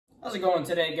How's it going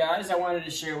today, guys? I wanted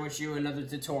to share with you another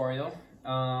tutorial.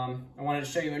 I wanted to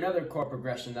show you another chord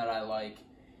progression that I like.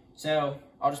 So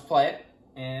I'll just play it,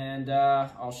 and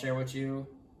I'll share with you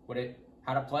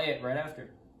how to play it right after.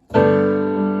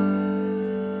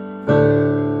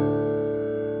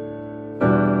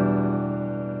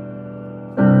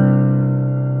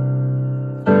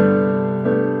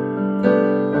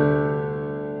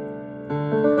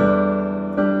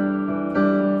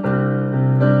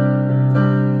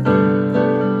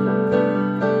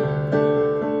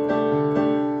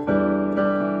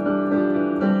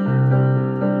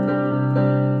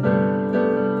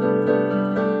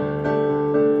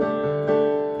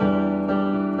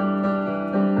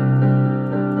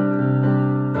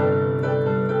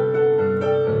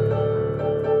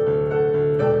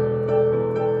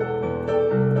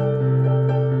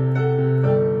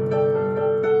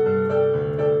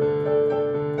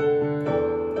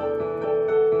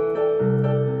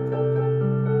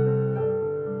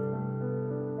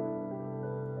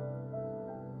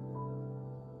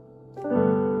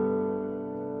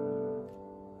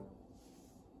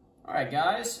 Alright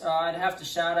guys, I'd have to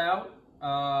shout out,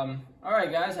 I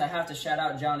have to shout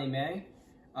out Johnny May,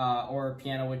 or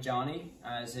Piano with Johnny,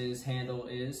 as his handle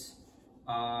is.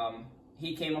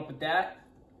 He came up with that.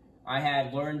 I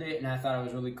had learned it and I thought it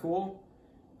was really cool.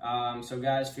 So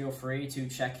guys, feel free to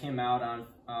check him out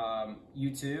on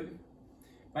YouTube.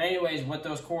 But anyways, what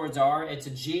those chords are, it's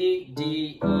a G,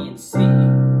 D, E, and C.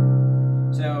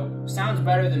 So, sounds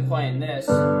better than playing this.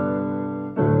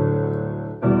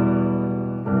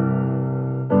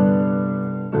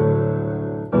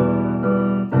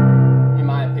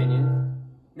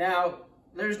 Now,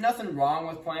 there's nothing wrong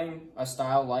with playing a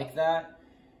style like that,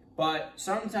 but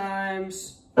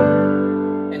sometimes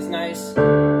it's nice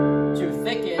to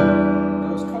thicken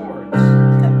those chords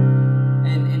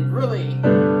and really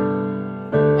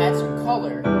add some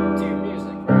color to your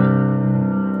music, right?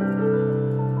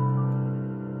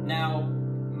 Now,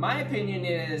 my opinion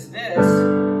is this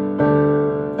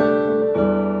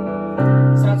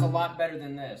sounds a lot better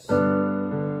than this.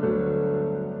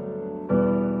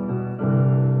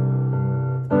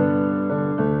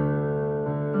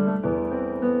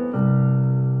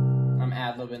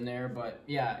 In there, but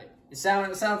yeah, it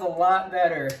sounds a lot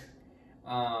better.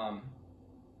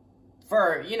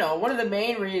 For, you know, one of the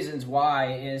main reasons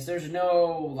why is there's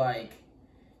no like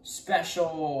there's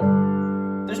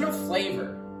no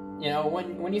flavor. You know,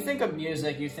 when you think of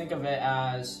music, you think of it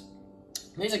as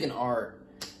music and art.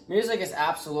 Music is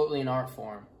absolutely an art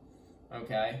form.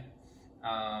 Okay,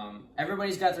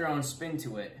 everybody's got their own spin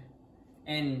to it,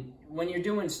 and when you're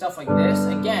doing stuff like this,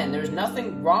 again, there's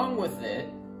nothing wrong with it.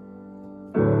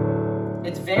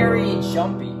 It's very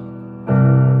jumpy,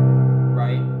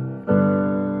 right?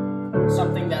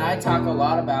 Something that I talk a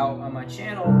lot about on my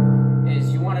channel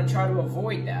is you want to try to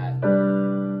avoid that.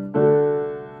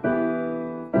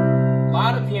 A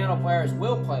lot of piano players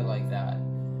will play like that,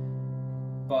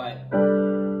 but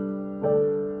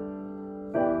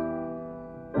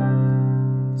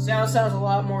sounds a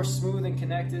lot more smooth and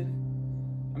connected.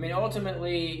 I mean,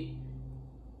 ultimately,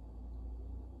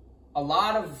 a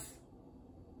lot of,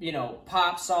 you know,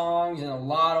 pop songs and a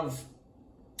lot of,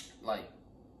 like,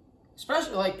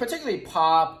 especially, like, particularly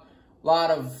pop, a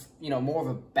lot of, you know, more of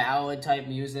a ballad type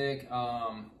music,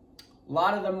 a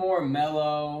lot of the more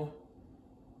mellow,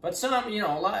 but some, you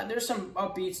know, there's some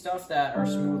upbeat stuff that are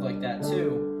smooth like that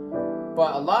too,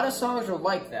 but a lot of songs are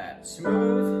like that,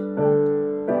 smooth,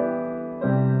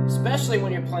 especially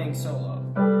when you're playing solo.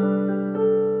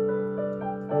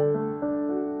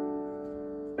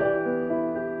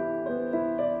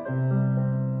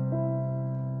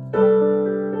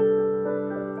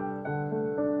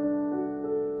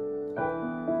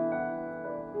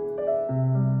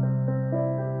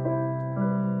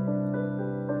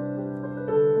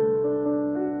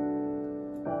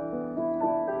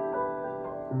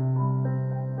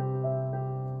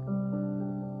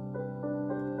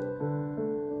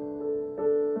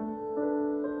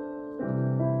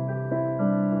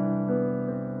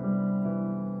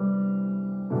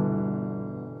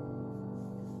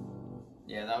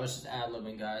 Yeah, that was just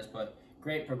ad-libbing, guys, but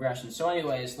great progression. So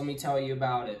anyways, let me tell you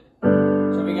about it.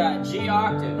 So we got G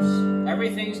octaves.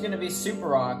 Everything's going to be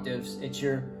super octaves. It's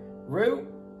your root,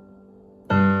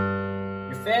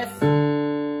 your fifth,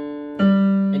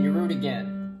 and your root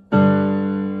again.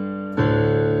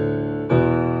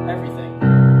 Everything.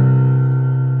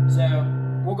 So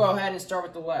we'll go ahead and start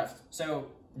with the left. So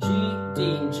G,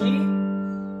 D, and G,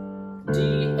 D,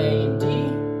 A, and D,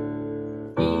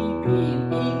 E, B,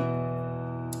 and E,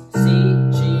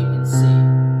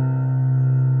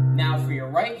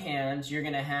 you're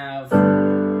going to have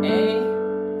A,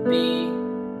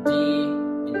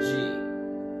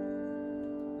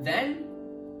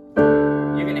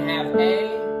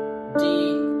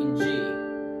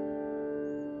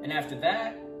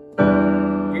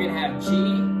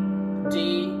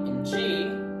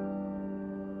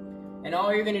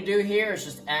 all you're gonna do here is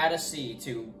just add a C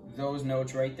to those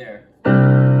notes right there.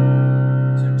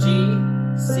 So G,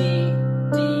 C,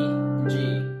 D, and G.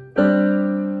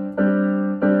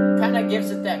 Kind of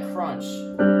gives it that crunch.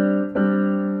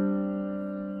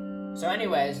 So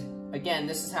anyways, again,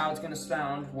 this is how it's gonna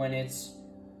sound when it's,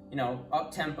 you know,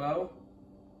 up tempo.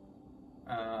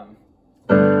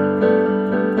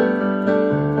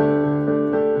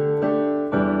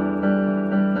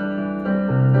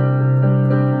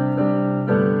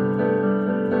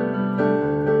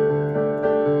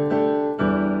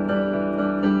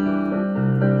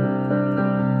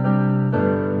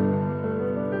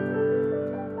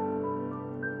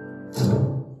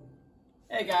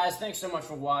 Hey guys, thanks so much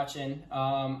for watching.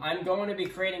 I'm going to be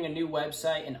creating a new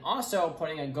website and also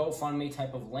putting a GoFundMe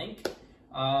type of link.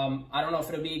 I don't know if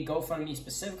it'll be GoFundMe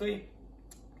specifically,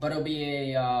 but it'll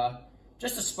be a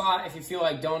just a spot if you feel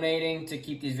like donating to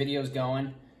keep these videos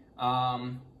going.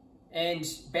 And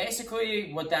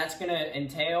basically what that's going to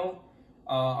entail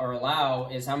or allow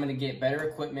is I'm going to get better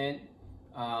equipment,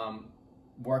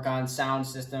 work on sound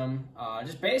system,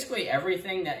 just basically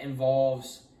everything that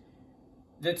involves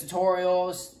the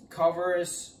tutorials,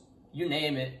 covers, you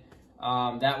name it.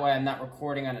 That way I'm not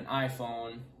recording on an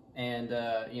iPhone and,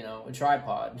 you know, a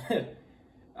tripod.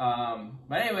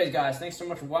 But anyways, guys, thanks so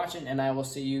much for watching, and I will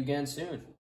see you again soon.